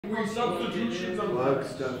We substitutions of plug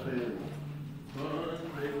stuff in.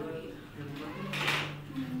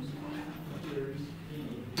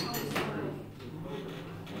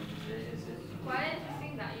 Why didn't you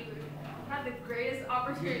sing that? You had the greatest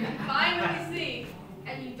opportunity to finally sing,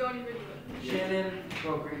 and you don't even do it. Shannon,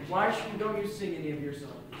 why don't you sing any of your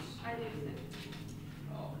songs? I do sing.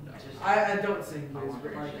 I don't sing, please.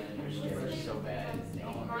 You're so bad.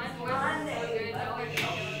 My voice is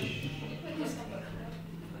so good.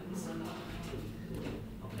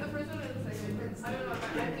 The first one or the second? I don't know. I'm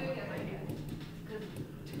doing it like it.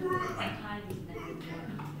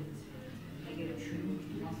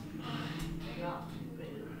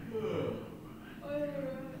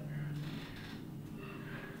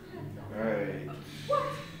 Alright.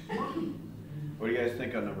 What do you guys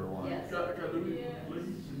think on number 1? Yes.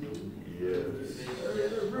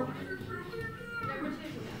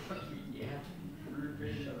 Yes.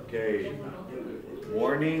 Okay.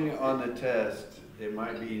 Warning on the test. It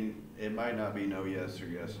might not be no yes or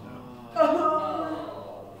yes no.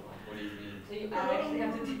 What do you mean? So you actually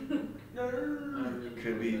have to do.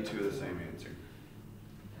 Could be 2 of the same answer.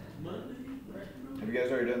 Have you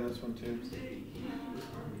guys already done this one too?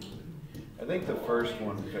 I think the first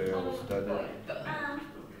one fails, doesn't it?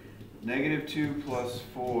 -2 plus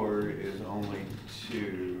 4 is only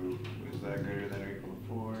 2. Is that greater than or equal to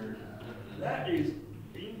 4? That is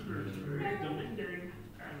incorrect.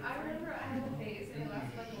 I remember I had a phase in the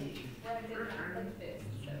last like week where I did not like this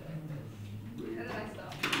instead of like this. And then I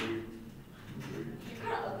stopped. You're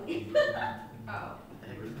kind of ugly. Oh.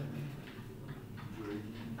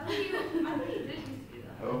 I think you did used to do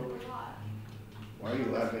that. Oh. A lot. Why are you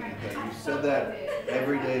laughing at that? You said that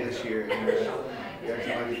every day this year, and you're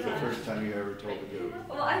acting like it's the first time you ever told a joke.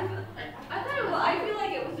 Well, I feel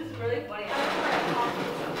like it was just really funny.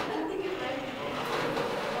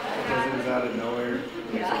 Because it was out of nowhere. It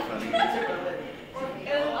was so funny. It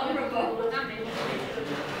was unprovoked. Not me.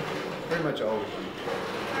 Pretty much always.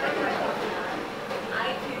 I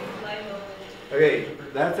choose my moment. Okay,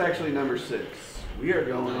 that's actually number 6. We are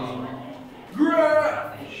going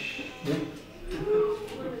Graph!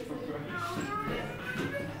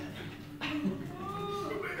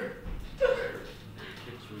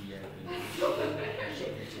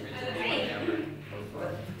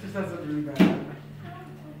 Just that's really bad.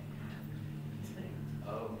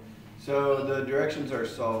 Oh. So the directions are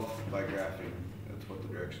solved by graphing. That's what the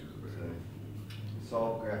directions would say.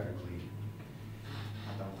 Solve graphically. I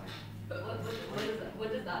don't like But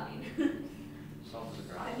what does that mean? solve the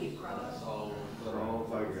graph. I need graph. Solve Solve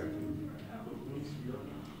by graphing.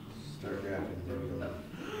 Start graphing.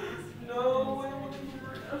 No,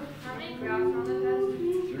 How many graphs on the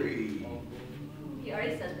test? 3. You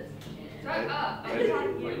already said this. Shut up. I I'm didn't-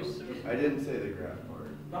 talking to you. I didn't say the graph part.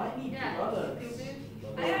 I need Yeah, products. stupid.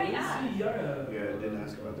 I already asked. Yeah, I didn't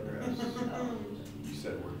ask about the graphs. You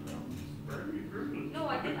said word problems. No, I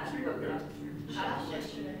didn't ask about graph. I asked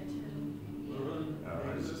yesterday too. Oh, I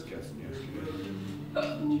was just guessing yesterday.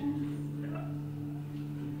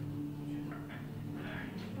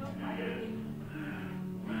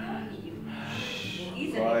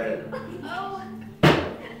 Easy. Quiet. Oh. So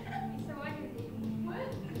why do you what?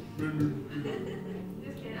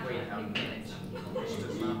 Just kidding. Wait, this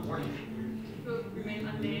does not work. Who remain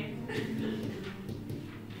unnamed?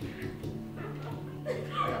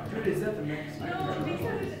 Dude, is that the next? No,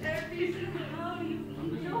 because every single time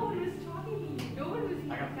no one was talking to you. No one was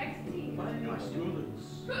I got- texting. My students.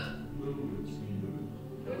 No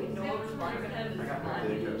one was talking to him. I got The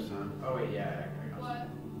hiccups, huh? Oh wait, yeah, I got What?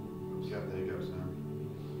 You got the hiccups, huh?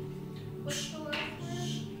 What's the last word?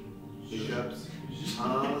 Hiccups?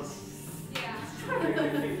 Huh? Yeah.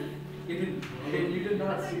 You did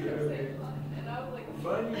not see that. And I was like,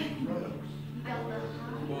 Funny products.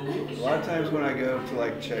 A lot of times when I go to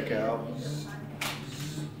like check out,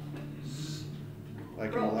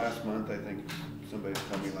 like in the last month, I think somebody's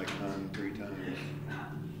called me like hun 3 times.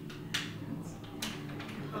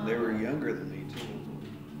 And they were younger than me too.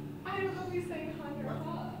 I don't know if he's saying hun or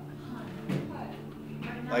huh.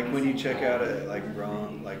 Like when you check out at like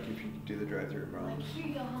Braun, like if you do the drive-through at Braun.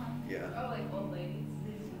 Yeah. Oh, like old ladies.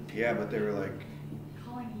 Yeah, but they were like,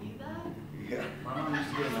 Calling you that? yeah. My mom used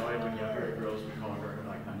to get annoyed when younger girls would call her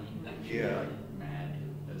like honey. She'd Yeah. Be, like mad.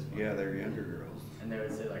 As fuck. Yeah, they're younger girls. And they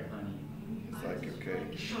would say like honey. It's like, okay.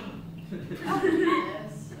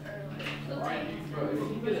 Yes. Why? Bro, if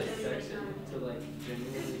you get a section to like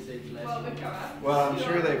genuinely say flesh, Well, the graphs. Well, I'm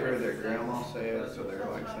sure they've heard their grandma say it, so they're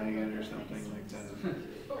like saying it or something like that.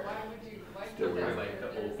 But why would you? Still I weird. like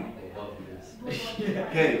the old people love this.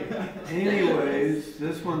 Okay, anyways,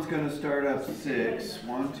 this one's gonna start up 6.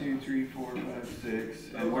 1, 2, 3, 4, 5, 6.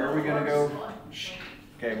 And where are we gonna go?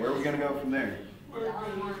 Okay, where are we gonna go from there?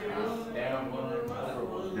 Down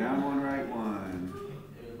one. Down 1, right 1.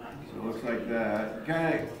 So it looks like that.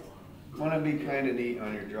 Kinda wanna be kinda neat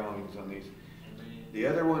on your drawings on these. The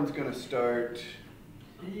other one's gonna start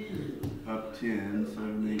up 10,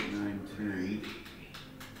 7, 8, 9, 10.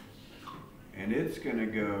 And it's gonna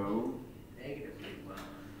go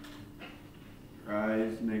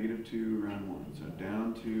rise -2, round 1. So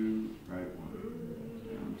down 2, right 1.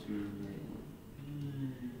 Down 2, right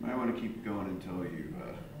 1. Might want to keep going until you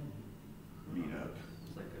meet up.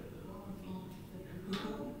 It's like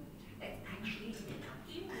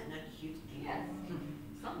Yes,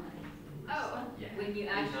 sometimes. Oh. yeah. When you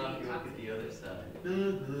Now actually if you talk look at the other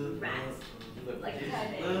side. rats, You look like at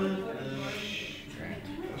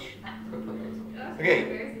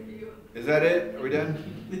Okay, is that it? Are we done?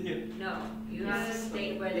 no, you have to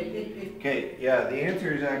state where they did. Okay, yeah, the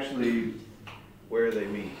answer is actually where they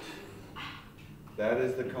meet. That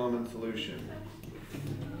is the common solution.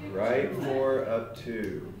 Right 4 up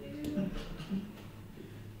 2.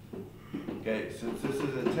 Okay, since this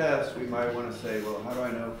is a test, we might want to say, well, how do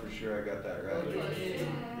I know for sure I got that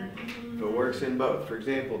right? So it works in both. For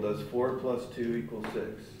example, does 4 plus 2 equal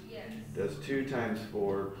 6? Yes. Does 2 times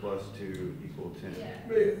 4 plus 2 equal 10?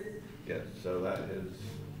 Yes. Yes, so that is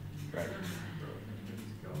right.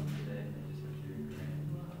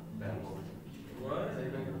 What?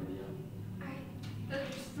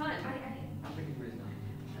 That's fun. I'm thinking pretty nice.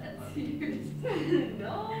 That's yours.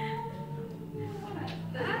 No.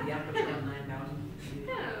 That? Yeah, but you're on 9,000.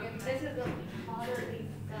 No. This is a moderately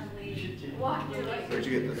friendly. What? You're like. Where'd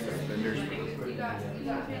you get the suspenders? You got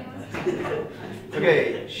it.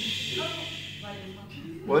 Okay, shh.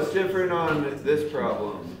 What's different on this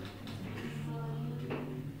problem?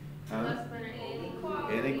 Huh? Less than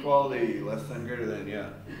inequality. Inequality, less than, greater than, yeah.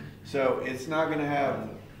 So it's not gonna have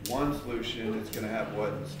one solution, it's gonna have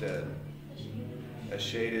what instead? A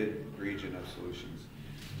shaded region of solutions.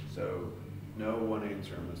 So no one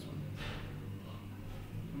answer on this one.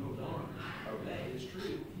 Hold on. That is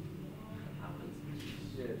true.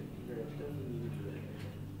 Yeah,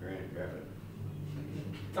 Grant, grab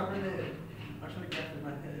it. darn it. I should have kept it in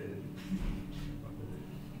my head.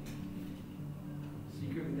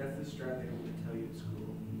 Secretly, that's the strat they don't tell you at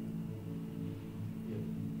school.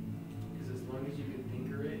 Because as long as you can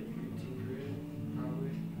tinker it,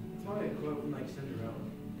 probably. It's probably a quote from like Cinderella.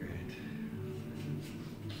 Grant.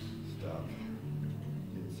 Stop.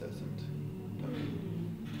 Incessant.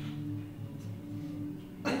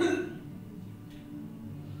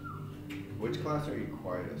 Which class are you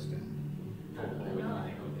quietest in?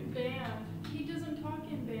 Band. He doesn't talk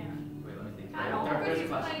in band. Wait, let me think. I don't There know was he's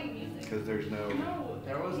class- playing music. Because there's no. No,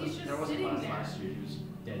 There was he's just a sitting class there. last year who was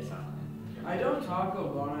dead silent. I don't talk a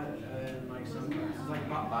lot in like some classes, like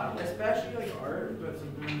especially like art, but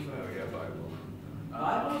sometimes Oh, yeah, Bible.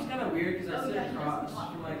 Bible's kind of weird because I Oh, sit yeah, he across doesn't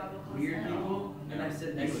talk from like about Bible weird class at people, all. and I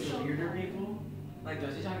sit next to weirder people. Like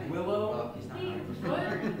Does he talk Willow. Well, he's not.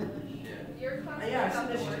 What? Your class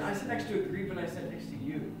Yeah, I sit next to a creep and I sit next to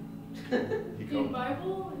you. He In called.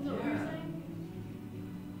 Bible? Is that what you're Yeah. saying?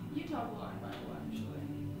 You talk a lot in Bible, actually.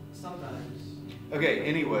 Sometimes. Okay,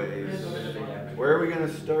 anyways, where are we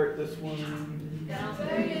gonna start this one?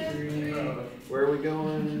 Where are we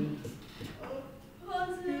going?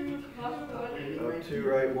 Up 2,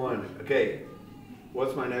 right 1. Okay,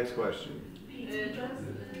 what's my next question?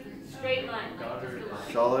 Straight line. Like just a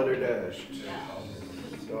line. Solid or dashed? Yeah.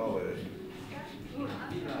 Solid.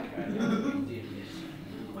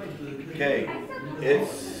 Okay,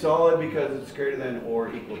 it's solid because it's greater than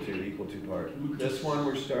or equal to part. This one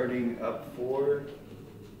we're starting up 4,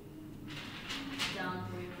 Down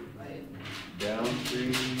 3, right. down 3,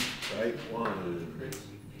 right 1.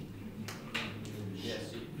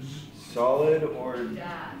 Yes. Solid or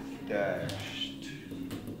Dash. dashed?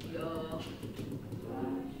 Yo.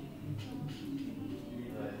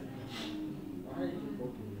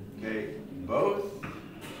 Okay, both.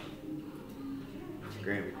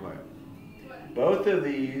 Grant, be quiet. Both of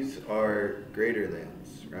these are greater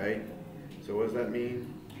thans, right? So what does that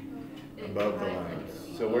mean? Above the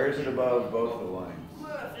lines. So where is it above both the lines?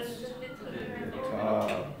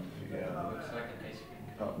 Top, yeah, Looks like an ice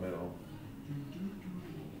cream. top middle.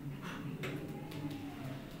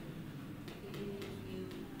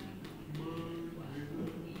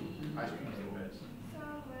 Ice cream is the best.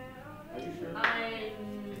 Are you sure?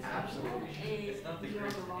 Absolutely. It's not the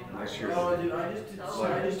greatest. Unless you're- Oh, dude, I just did so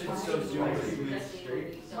Like- stupid.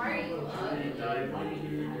 Why are you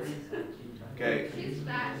Okay. She's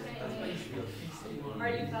fat shaming. Are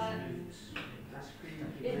you fat?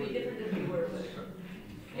 It'd be different if you were, but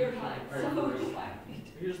you're fine. So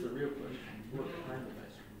Here's the real question. What kind of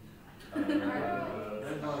ice cream?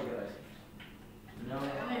 That's not a good ice cream. No.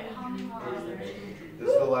 Wait, how many more are there? This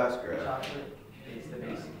is the last graph. Chocolate is the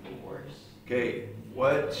basic worst. Okay,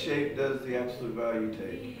 what shape does the absolute value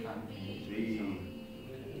take? V.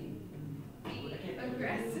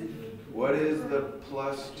 Aggressive. What is the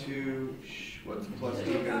plus 2? What's plus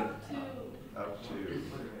 2 gonna? Up to.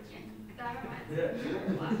 That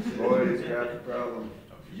reminds me. Boys, graph the problem.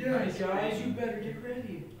 Yeah, guys, you better get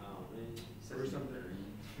ready. Or something.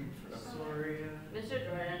 Sorry. Mr.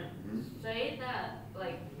 Jordan, Hmm? say that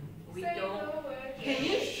like we Say don't. no word. Can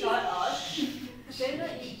you shut up? Say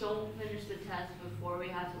that you don't finish the test before we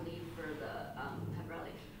have to leave for the pep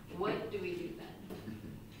rally. What do we do then?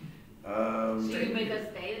 Do you make us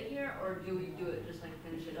stay here, or do we do it just like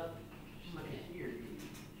finish it up Monday?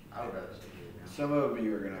 I would rather stay here now. Some of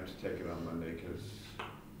you are gonna have to take it on Monday because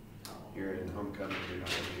you're in homecoming. You're not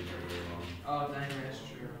gonna be here very long. Oh, dang, that's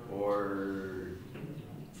true. Or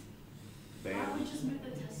Why don't we band. just move the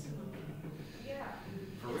test to Monday? Yeah.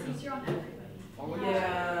 It's easier on everybody.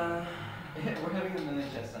 Yeah. We're having a Monday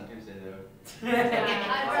test on Tuesday though.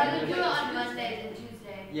 I'd rather do it on Monday than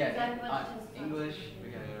Tuesday. 'cause I have a bunch of tests on English, Tuesday. we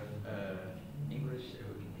have English.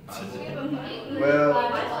 We have a English, Well-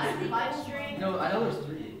 Bible stream. No, I know there's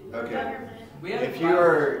 3. Okay. We have If you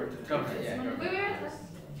are, Government, yeah, Wait, government. we were at this.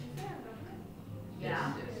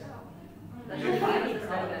 Yeah. Yes. That's your Bible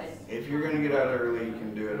guys. if you're gonna get out early, you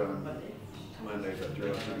can do it on Monday, but the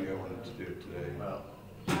rest of you, I wanted to do it today. Well,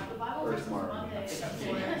 The Bible Or versus tomorrow. Monday.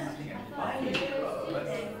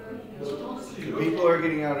 The people who are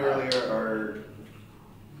getting out earlier are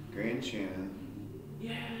Grand Shannon.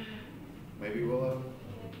 Yeah. Maybe Willow.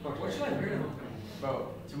 What should I wear now? bro,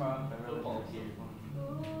 tomorrow, I really want to hear.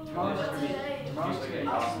 Tomorrow's Tomorrow's today.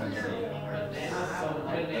 I'm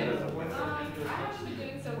actually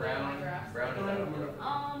doing so good in my graphs.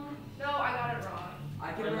 No, I got it wrong.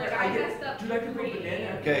 I can Like, wear, I I messed get, up dude, I can put three.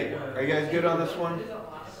 banana. Okay, are you guys good on this one? There's a lot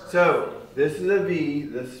of work. So, this is a V,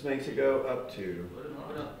 this makes it go up to.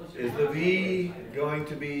 Is the V going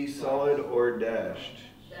to be solid or dashed?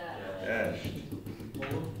 Dashed.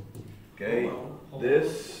 Okay,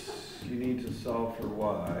 this, you need to solve for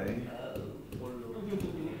Y.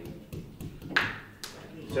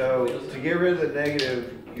 So, to get rid of the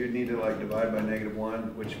negative, you'd need to like divide by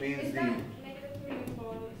 -1, which means Is the that -3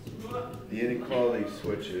 equals? the inequality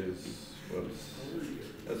switches. Whoops.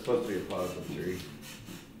 That's supposed to be a positive 3.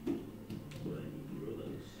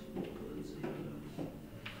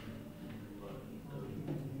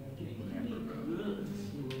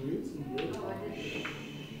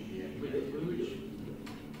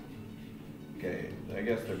 Okay, I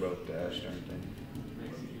guess they're both dashed, aren't they?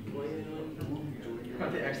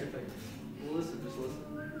 The extra thing. Listen, just listen.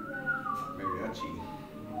 Mariachi.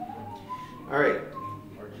 Alright.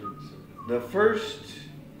 The first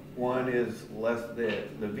one is less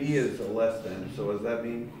than. The V is a less than, so what does that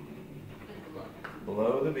mean?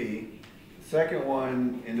 Below the V. The second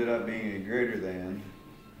one ended up being a greater than.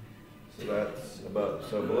 So that's above.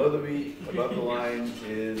 So below the V, above the line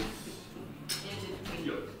is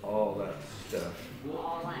all that stuff.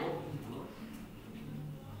 All that.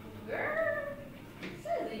 Girl,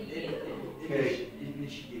 says a you. Okay.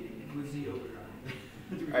 Initiating with the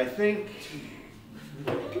override. I think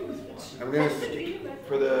I'm gonna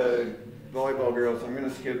for the volleyball girls. I'm gonna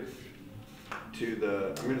skip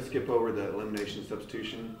over the elimination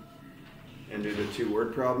substitution and do the 2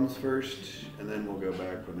 word problems first, and then we'll go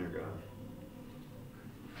back when they're gone.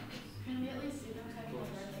 Can we at least see them type of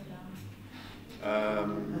writing down?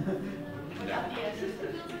 No.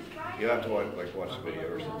 You'll have to watch the video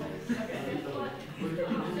or something.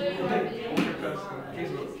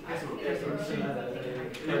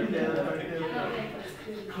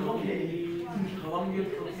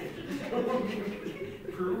 Colombian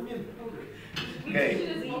Peruvian Okay. She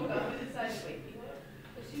just woke up and decided, wait,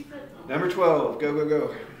 you know what? Number 12. Go, go,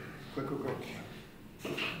 go. Quick, quick, quick.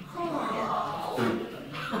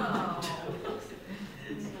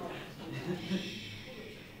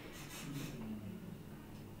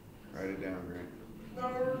 Write it down,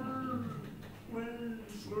 Grant.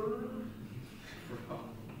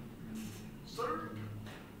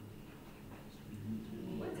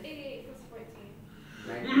 What's 88 plus 14?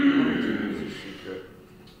 92 is a secret.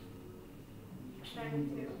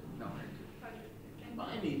 92. No, 100.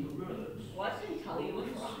 What did he tell you what's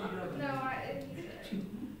wrong? No, it's in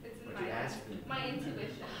What'd you ask me? my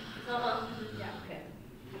intuition. Yeah, okay.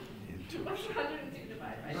 What's 102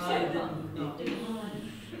 divided by I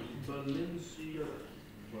didn't. Valencia.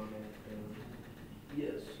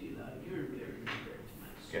 Yes, Eli, you're very correct.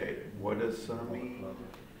 Okay, what does sum mean?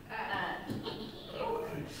 Oh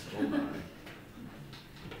my.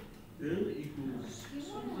 L equals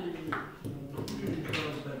something.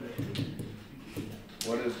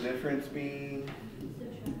 What does difference mean?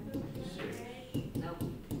 Nope.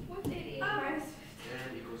 What's 88 minus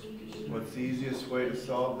 50? What's the easiest way to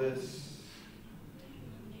solve this?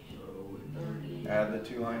 Add the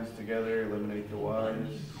two lines together, eliminate the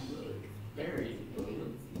y's. Very.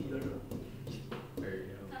 There you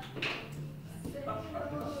go.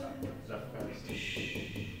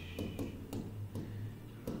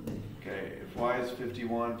 Okay, if y is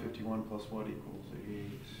 51, 51 plus what equals 8?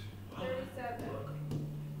 37.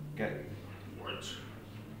 Okay, What?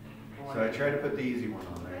 so I tried to put the easy one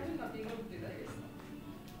on there. Imagine not being able to do that yourself.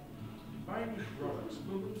 Find products,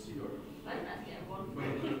 Valencia. I'm asking everyone.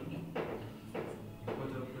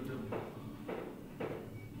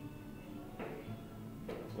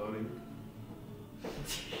 It's loading.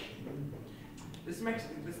 This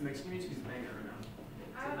Mexican music is banging right now.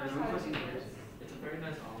 I don't know how to do this. It's a very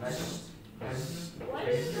nice album. What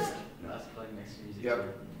is that? That's like next to music.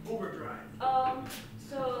 Yep. Overdrive.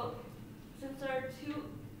 So since there are two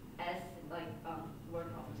S word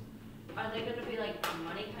problems, are they gonna be like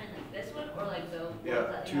money kind of like this one or like the ones Yeah,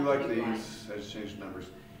 that you two have like to be blind? these. I just changed the numbers.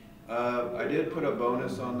 I did put a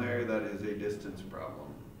bonus on there that is a distance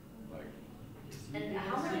problem. Like, And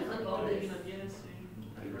how much is the bonus? it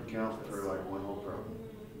count for like one whole problem.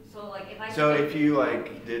 So like if I So skip, if you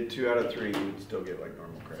like did 2 out of 3, you would still get like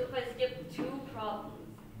normal so credit. if I skip 2 problems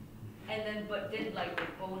and then but did like the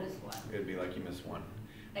bonus one, It'd be like you missed one.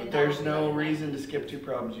 and But that would there's be no like reason to skip 2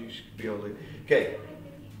 problems. You should be able to. Okay.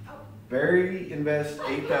 Barry invests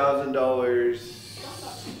 $8,000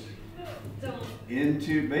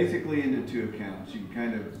 basically into 2 accounts. You can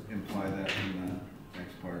kind of imply that in the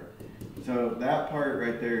next part. So that part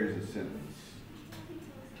right there is a sentence.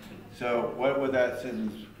 So what would that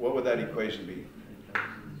equation be?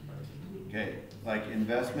 Okay, like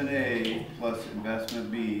investment A plus investment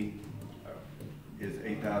B is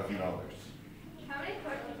 $8,000. How many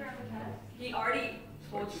questions are on the test? he already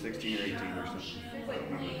told Like you. 16 or 18 or something. It's like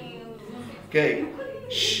Okay,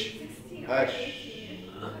 16 or hush. 18.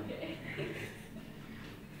 Okay.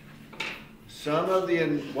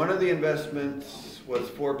 One of the investments was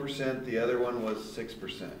 4%, the other one was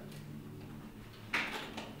 6%.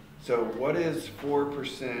 So what is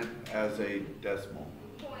 4% as a decimal?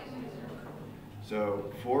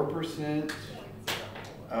 So 4%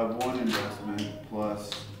 of one investment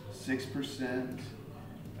plus 6%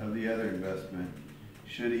 of the other investment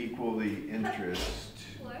should equal the interest,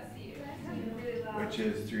 Bless you. Really loud. which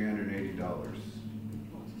is $380.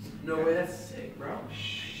 No way, that's sick, bro.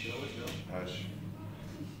 Shh. Hush.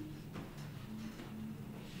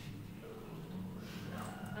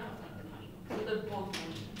 So they're both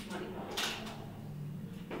money.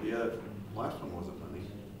 The last one wasn't money.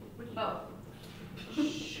 Oh.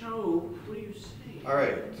 Show, what do you say? All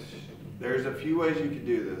right, there's a few ways you could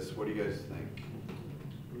do this. What do you guys think?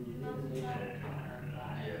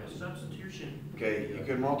 Substitution. Okay, you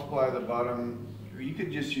could multiply the bottom, or you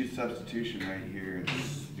could just use substitution right here and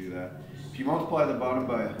just do that. If you multiply the bottom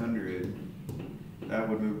by 100, that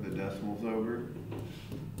would move the decimals over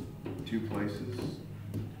 2 places.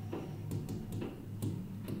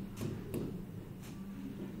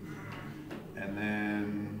 And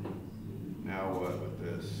then, now what with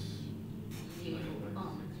this?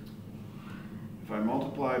 If I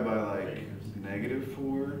multiply by like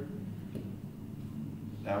 -4,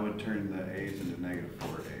 that would turn the a's into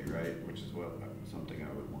 -4a, right? Which is something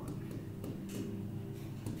I would want.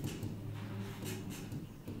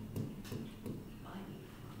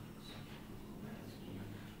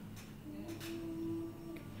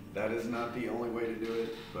 That is not the only way to do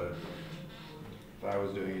it, but if I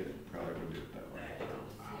was doing it, I probably would do it that way.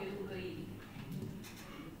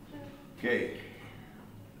 Okay,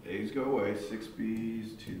 a's go away,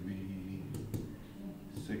 6b's, 2b,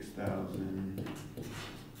 6,000.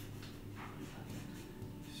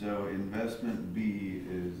 So investment B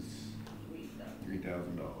is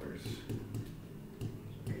 $3,000.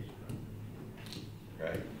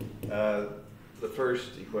 Right. The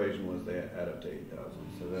first equation was they add up to 8,000,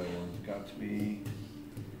 so that one's got to be.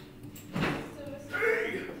 So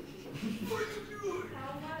Mr.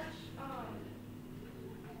 How much,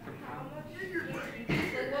 like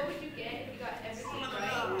what would you get if you got everything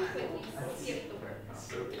right, but you skipped the work?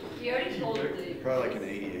 He already told the. Probably like an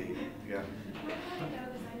 88, yeah. How do I know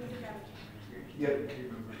this? I need to grab Yep.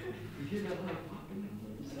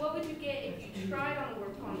 What would you get if you tried on a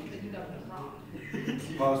word problem but you got them wrong?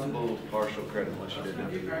 Possible partial credit unless you That's did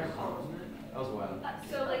what you nothing. guys call, isn't it? That was wild.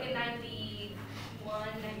 So like a 91,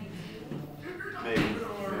 92. Maybe.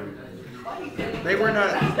 Yeah. They were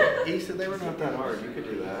not, he said they were not that hard. You could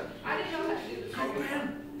do that. I didn't know how to do this.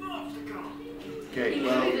 Okay,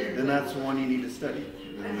 well, then that's the one you need to study.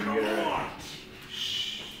 Then you can get it right.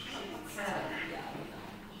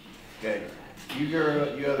 Okay, you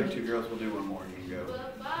other two girls will do one more and you can go.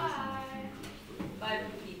 Bye. Bye,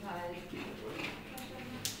 cookie pies.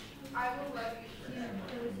 I will love you.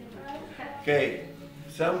 Okay,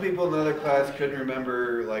 some people in the other class couldn't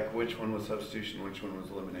remember like which one was substitution, which one was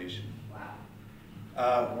elimination.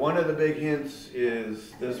 Wow. One of the big hints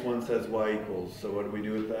is this one says y equals. So what do we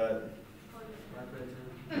do with that?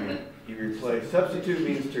 You replace. Substitute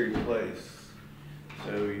means to replace.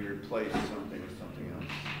 So you replace something with something else.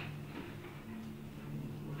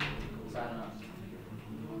 Sign up.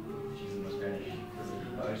 She's the most Spanish.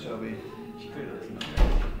 Bye, Shelby. She could have listened to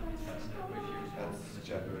That's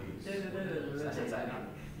Japanese. That's a sign up.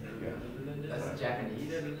 Yeah. That's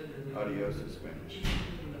Japanese. Adios is Spanish.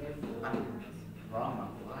 I'm wrong on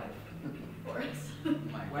life. Forrest.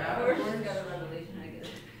 My Wow. God. Forrest got a revelation, I guess.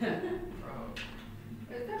 Bro.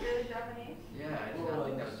 Is that really Japanese? Yeah, I felt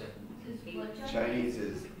like that was Japanese. Chinese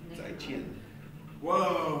is Zaiqian.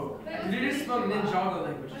 Whoa. You just spoke Ninjago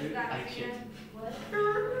language, What's dude. that I again? can't.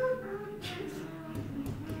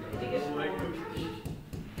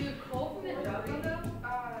 Dude, Cole from Ninjago though?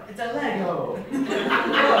 It's a Lego! I'm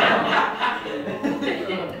not telling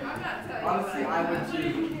you. Honestly, I would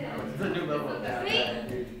too. It's a new level of that, See?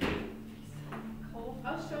 dude. Cole,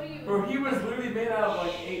 I'll show you. Bro, he was literally made out of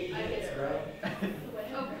like 8 bits, bro.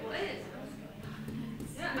 Oh, Liz.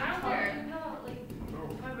 Yeah, I don't care. No, like,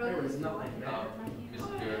 my There brother. was nothing there. Oh,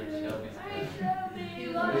 Mr. Shelby's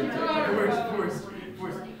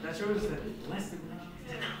Force. That shows us that less than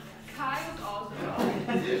Kai was also.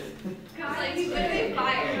 Like, he's gonna be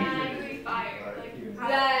fired. He's gonna be fired. Like,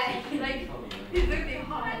 he's gonna be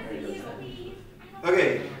hot.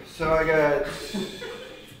 Okay, so I got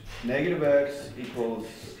negative x equals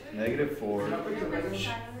negative 4.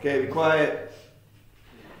 Okay, be quiet.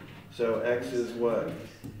 So x is what?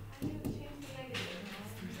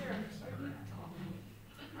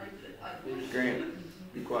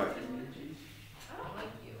 Grant, be quiet. I don't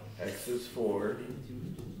like you. X is 4.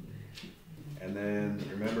 And then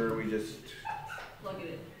remember we just Plug it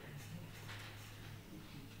in.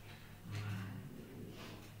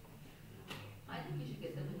 I think you should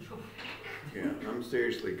get them in trouble. yeah, I'm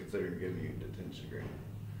seriously considering giving you detention, Grant.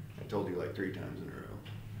 I told you like 3 times in a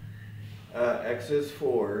row. X is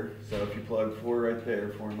 4, so if you plug 4 right there,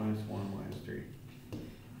 4 minus 1 minus 3.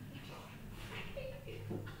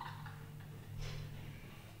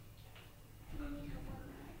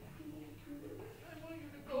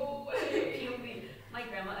 Go away. My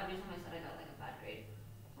grandma, every time I said I got like a bad grade,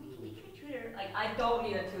 oh, you need a tutor. Like, I don't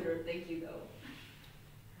need a tutor, thank you though.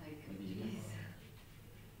 Like, jeez.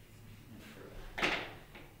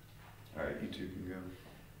 Alright, you two can go.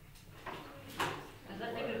 Is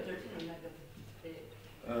that negative 13 or negative 8?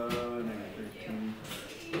 Negative 13.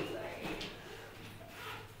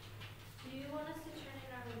 Do you want us to turn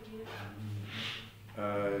in our review? Can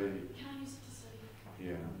I use it to study?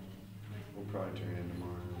 Yeah. We'll probably turn it in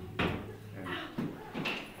tomorrow. Yeah.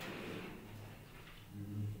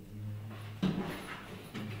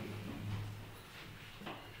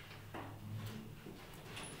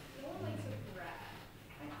 No one likes a brat.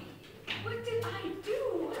 I hate you. What did I do?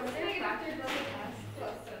 Are there factors on the test?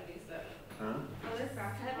 Plus 77. Huh? Are there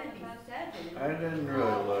factors on the test? 77. I didn't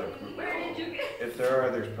really look. Where did you get? If there are,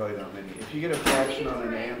 there's probably not many. If you get a fraction on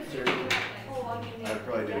an answer, Oh, I mean, I'd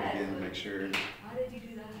probably do it again to make sure. How did you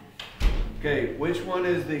do that? Okay, which one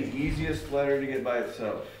is the easiest letter to get by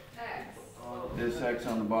itself? X. This X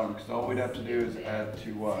on the bottom, because all we'd have to do is add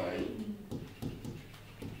 2y.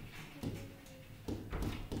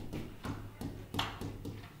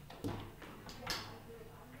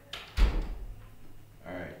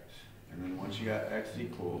 Alright, and then once you got X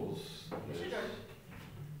equals this.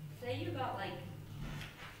 Say you got like,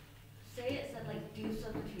 say it said like do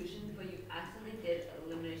substitution, but you accidentally did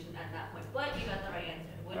elimination at that point, but you got the right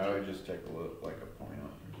answer. Would I you? would just take a look, like a point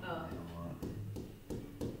off. Oh.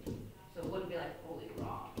 So it wouldn't be like fully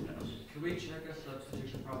wrong. Could we check a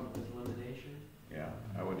substitution problem with elimination? Yeah,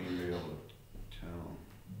 I wouldn't even be able to tell.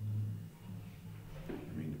 I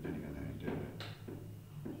mean, depending on how you did it.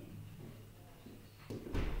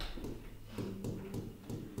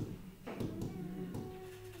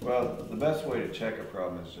 Well, the best way to check a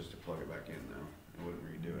problem is just to plug it back in though. I wouldn't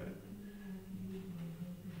redo it.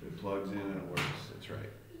 If it plugs in and it works, it's right.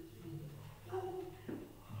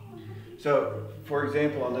 So, for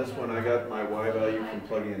example, on this one, I got my y value from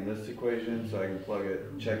plugging in this equation, so I can plug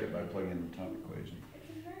it, check it by plugging in the top equation.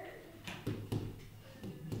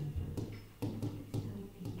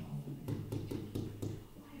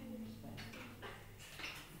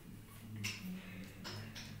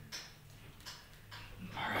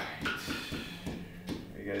 All right.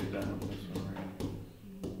 Are you guys done with this one, right?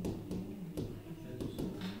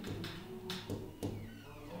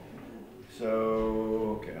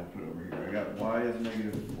 So, okay, I'll put it over here. I got y is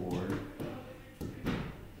 -4.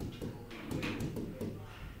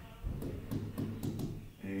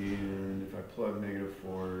 And if I plug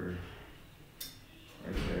 -4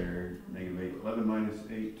 right there, -8, 11 minus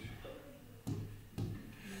 8.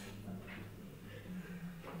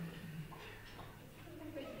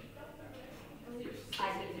 I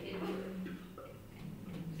did it.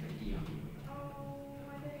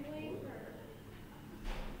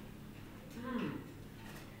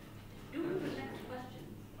 Do the next question.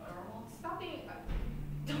 Stop being.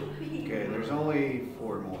 Don't be. Okay, there's only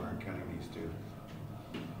 4 more, I'm counting these two.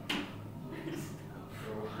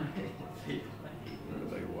 What are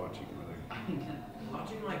they watching?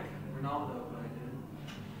 Watching like Ronaldo, but I didn't.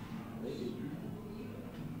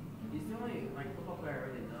 He's the only like football player I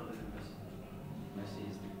really know is Messi. Messi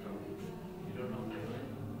is the goat. You don't know Pele?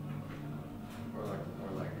 Or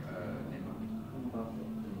like Neymar.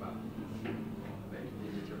 Mbappe.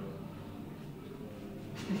 Ninja Turtle.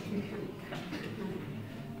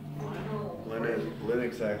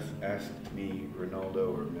 Linux asked me Ronaldo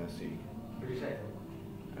or Messi. What do you say?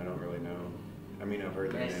 I don't really know. I mean, I've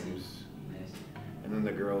heard their Messi. names. Messi. And then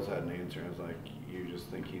the girls had an answer. I was like, you just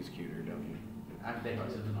think he's cuter, don't you? I think I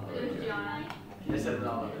said Ronaldo. Who's John? I said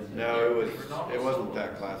Ronaldo. No, it wasn't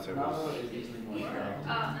that class. It Ronaldo was is easily more talented.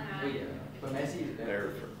 Oh, Well, yeah. But Messi is better. there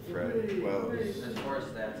for Fred. Well, it was As far as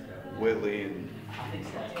stats go. Whitley and. I think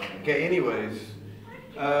stats. Okay, anyways.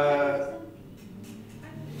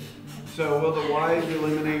 So will the y's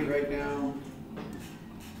eliminate right now?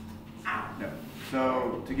 No.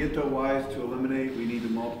 So to get the y's to eliminate, we need to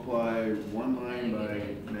multiply one line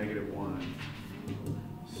by -1.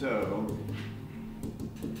 So,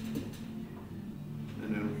 and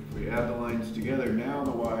then if we add the lines together, now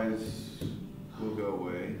the y's will go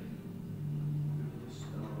away.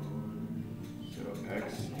 So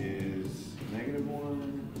x is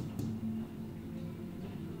 -1.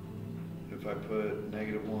 If I put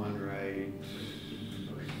 -1 right,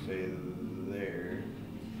 say there,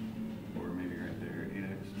 or maybe right there,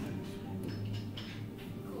 8x -1.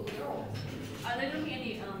 Cool. Are there gonna be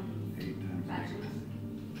any 8 times fractions?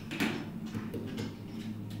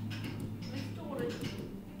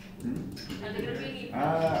 Hmm? Are there gonna be any? I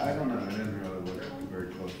don't know. I didn't really look very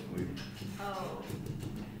closely. Oh.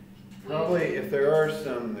 Probably, if there are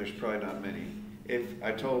some, there's probably not many. If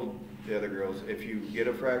I told the other girls, if you get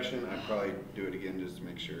a fraction, I'd probably do it again just to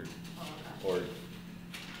make sure. Oh, okay. Or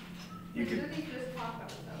you could. These just talk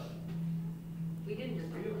about it. We didn't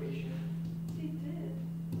just. Pretty patient. They did.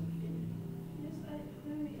 Yes, I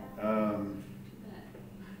literally asked.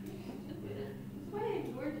 That's why I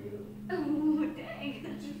ignored you. Oh, dang.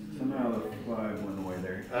 Somehow the 5 went away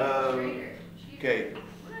there. Okay,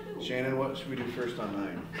 Shannon, what should we do first on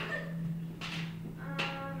 9?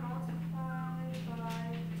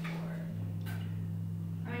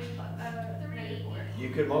 You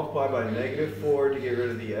could multiply by -4 to get rid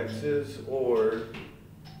of the x's, or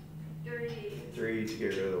 3 to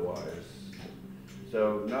get rid of the y's.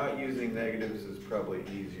 So not using negatives is probably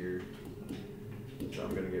easier. So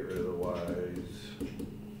I'm going to get rid of the y's.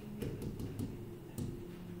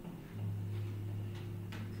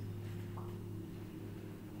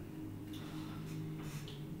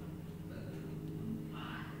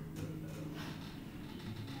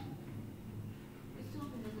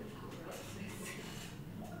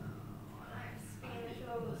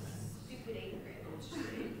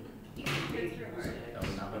 That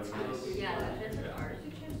was not very nice. Yeah, that's an art.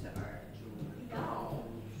 No.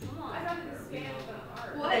 Come on. I thought it was Spanish but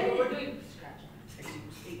art. What? Hey, but we're doing scratch. X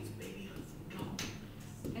equals 8, baby. Let's go.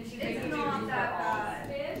 And she It's figured not you that were bad.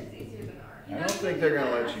 Spanish is easier than art. I don't think they're going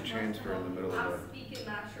to let you transfer in the middle of I'm the... speaking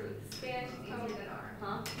my truth. Spanish is easier than art.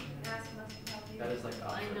 Huh? That is like I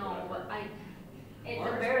opposite, know, whatever. but it's Art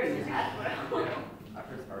is embarrassing. easy. That's what I want. I've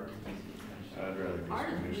heard art is easy to finish. I'd rather do Art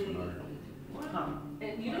is Spanish really than art.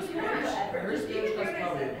 And you don't Spanish. know Her Spanish was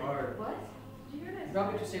probably hard. What?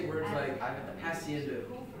 Probably to say words like haciendo.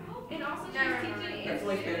 And also she's teaching That's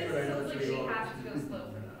like Spanish, Spanish, so but I know it's it's like she really has to go slow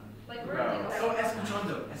for them. Like we're No. like, Oh,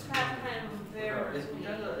 escuchando. That's kind of very.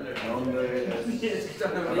 Donde es...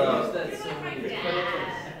 Escuchando. About- That so many.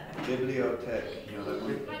 Dad. Bibliotech, you know that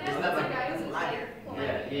one? My dad Isn't was that a like guy who's like,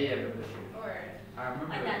 Yeah. or. I remember.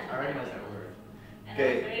 Like that. I recognize that word. And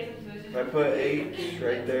Okay, I was very suspicious. if I put H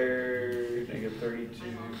right there, negative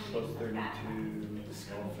 32 plus 32, The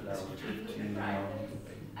skull for that one. 15.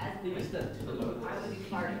 As He used that too. why would you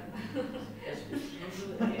fart? I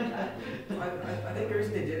think the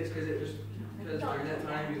reason they did is because during that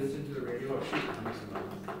time you listened to the radio. Oh shoot, I'm missing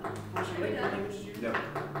that. No.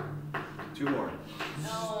 2 more. No.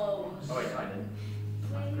 Oh wait, I didn't.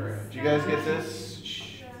 Did you guys get this?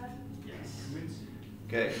 Shh. Yes.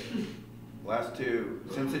 Okay. Last 2.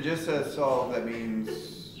 Since it just says solve, that means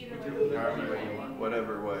However way you want.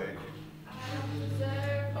 whatever way.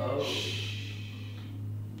 Oh.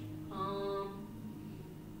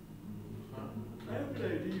 I have an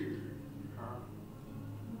idea.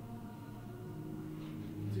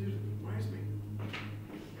 Dude, why is me?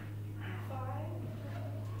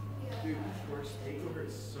 Dude, our takeover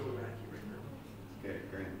is so wacky right now. Okay,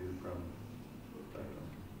 Grant, do the problem.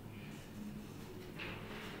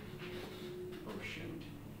 Oh shoot.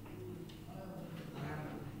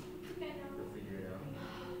 We'll figure it out.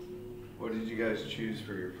 What did you guys choose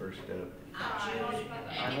for your first step? I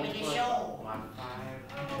multiplied my 5.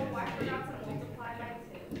 Oh, I forgot to multiply by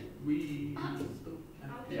 2. We.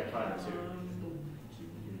 Yeah, 5 and 2.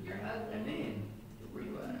 You're And ugly. then,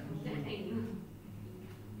 relax.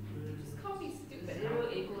 Just call me stupid. 0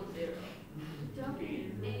 equals 0.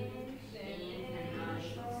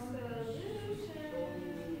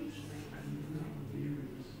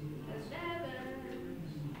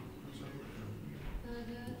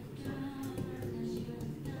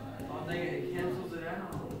 Oh, dang it cancels it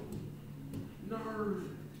out. No.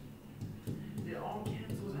 It all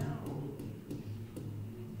cancels out.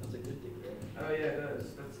 That's a good thing, right? Oh yeah, it does.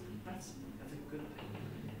 That's a good thing.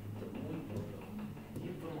 The muy bueno.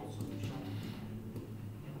 Information.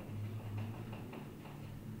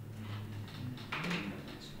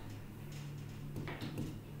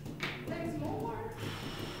 There's more.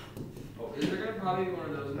 Oh, is there gonna probably be one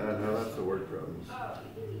of those? No, that's the word problems. Oh.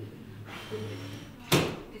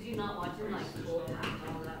 Did you not watch him like full time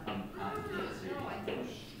and all that? No, I didn't.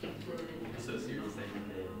 So serious, I can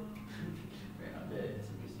bet. Wait, I bet it's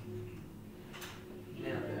Yeah.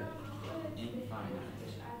 infinite.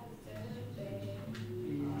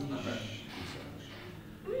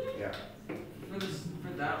 Yeah.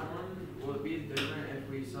 For that one, will it be different if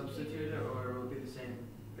we substitute it, or will it be the same?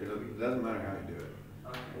 It doesn't matter how you do it.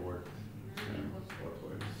 Okay. It works. Both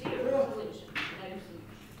ways. Zero solution. Negative solution.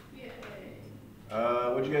 Yay.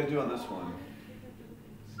 What'd you guys do on this one?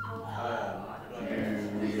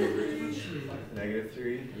 Negative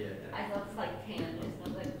 3? Yeah. I thought it's like tangents. I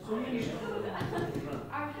was like, oh,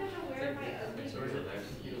 I'm gonna wear my ugly So is it like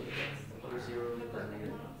or 0 or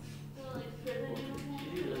negative? So like prison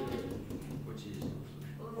uniform. Which is. Do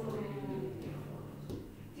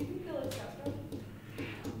you think they'll accept them?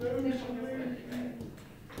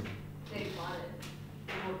 They bought it.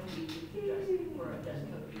 More convenient to dress for a dress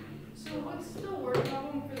code. So what's the word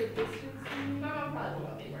problem for the distance? My mom probably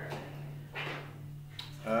won't be wearing it.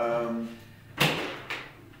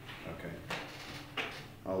 Okay.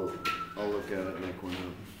 I'll look at it and make one up.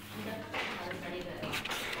 I was ready to.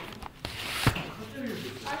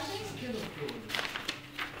 Actually,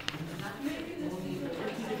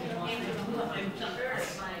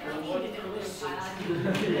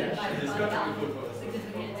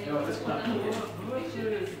 No, this one. we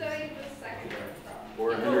should be studying the second word problem.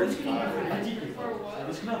 405. For what?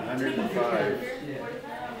 105.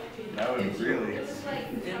 That would really,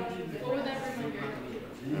 What would that bring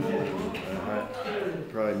up?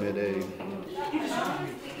 probably mid-A.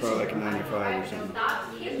 Probably like a 95 or something.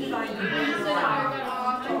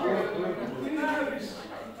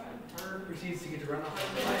 Proceeds to get to run off.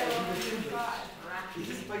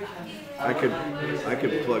 I could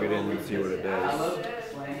plug it in and see what it I does. love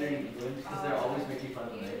slandering England because they're always making fun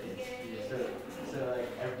of Americans. So like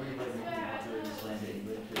everybody making fun of the slander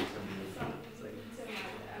England for something. It's like.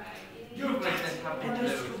 You have like that happen to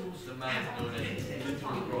the man known as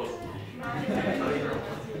Little Bro. I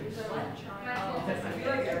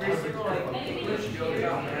feel like every single like English joke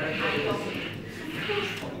about America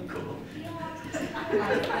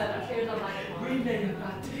we may have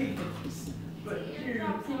not tables, but here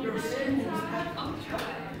your schools have a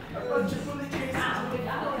bunch of bully cases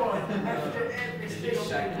after every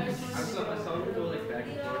station. I saw you go like back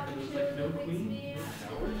and forth and it was like no queen,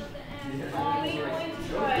 no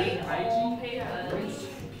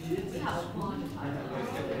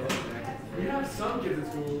We have some kids at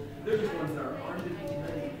school, they're just ones that are armed and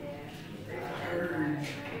ready.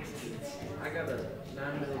 I got a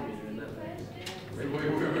 9mm in that thing.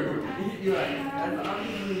 You're right. I don't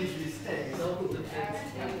think we need to stay. I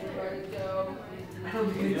don't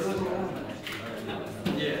think it's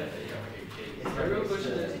Yeah. The real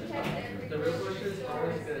question is, how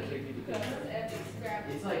long is it gonna take you to get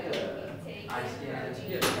It's like a eye scan,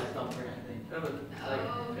 yeah, that's not print thing. No, but like,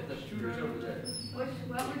 at the shooter's over there. What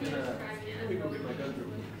would you describe Let me go get my gun real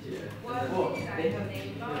quick. Yeah. What Well, would you they have, describe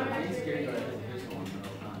you know, he's scared, but I think there's one all the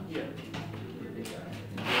time. Yeah. Big guy.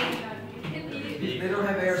 They don't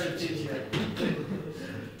have AR-15s yet.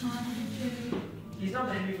 He's not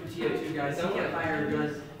the enemy from TO2, guys. He can't fire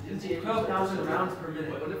guns. 12,000 rounds per minute.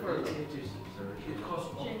 What if our like, it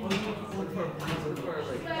costs like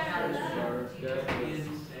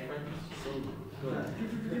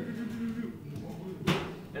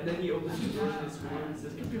and then he opens the door to the school and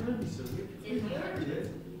says, "Get behind me, son." In here?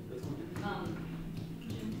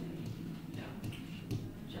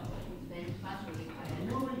 Joe, Spanish class will be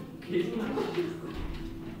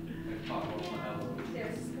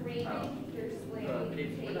They're screaming, they're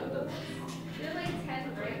slamming tables. There's like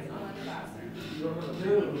 10 breaks in one classroom.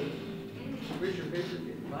 Dude, where's your favorite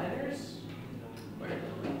game? Miners?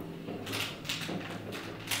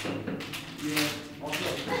 Yeah, also,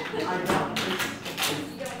 I know.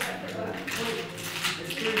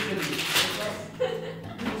 It's pretty good.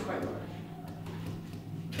 It's quite large.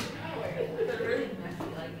 They're really messy,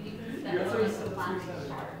 like you can set up like the plastic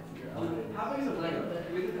shards. How big is a Lego?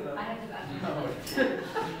 I have to actually.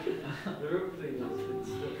 The roof thing is,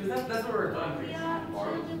 because that's what we're done with.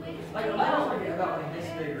 Like a Lego's like about like this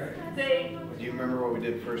big, right? Do you remember what we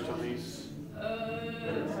did first on these?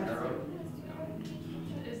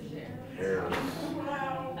 Arrows.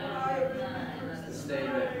 Stay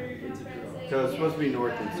there. It's a drill. So it's supposed to be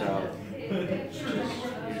north and south.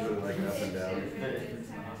 Usually like up and down.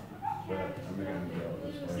 But I'm gonna go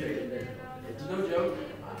this way. It's no joke.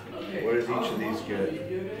 Okay. What does each of these get?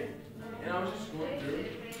 And I was just going through,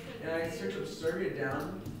 and I searched up surrogate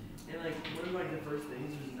down, and like one of like the first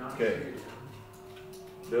things was not Okay. surrogate down.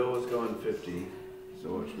 Bill was going 50, so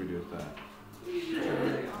what should we do with that?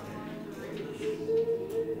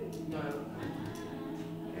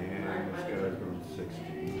 And this guy's going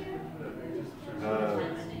 60.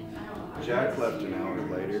 Jack left an hour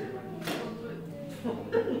later. I'm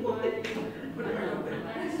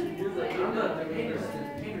not the painter's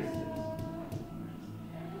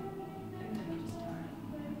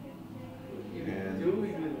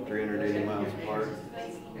And 380 miles apart.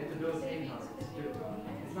 It's a Bill's game house.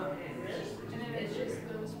 It's not painter's. And then it's just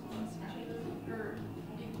those plus each other, or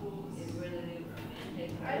equals.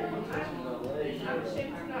 I'm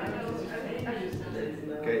ashamed to not know.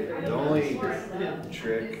 Okay, the only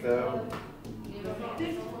trick though,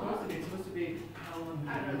 It's supposed to be how long you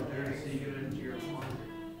go there so you get into your pond.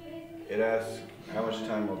 it asks how much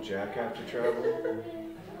time will Jack have to travel.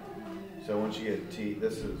 So once you get T,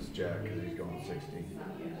 this is Jack because he's going 60.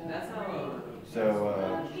 That's how.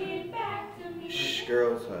 So, shh,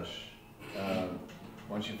 girls, hush.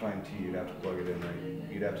 Once you find T, you'd have to plug it in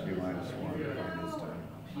right. You'd have to do -1 to find this time.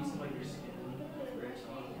 Piece of like your skin.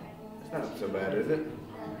 It's not so bad, is it?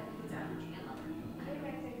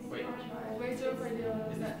 Wait. Wait, so if I do,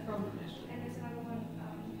 is that from?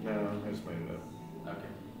 No, I just made it up.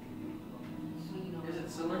 Okay. Is it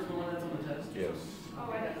similar to the one that's on the test? Yes.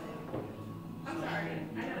 Oh, I don't know. I'm sorry. I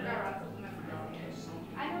never got around to something I forgot.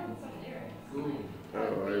 I know some lyrics. Ooh.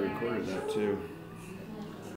 Oh, I recorded that too.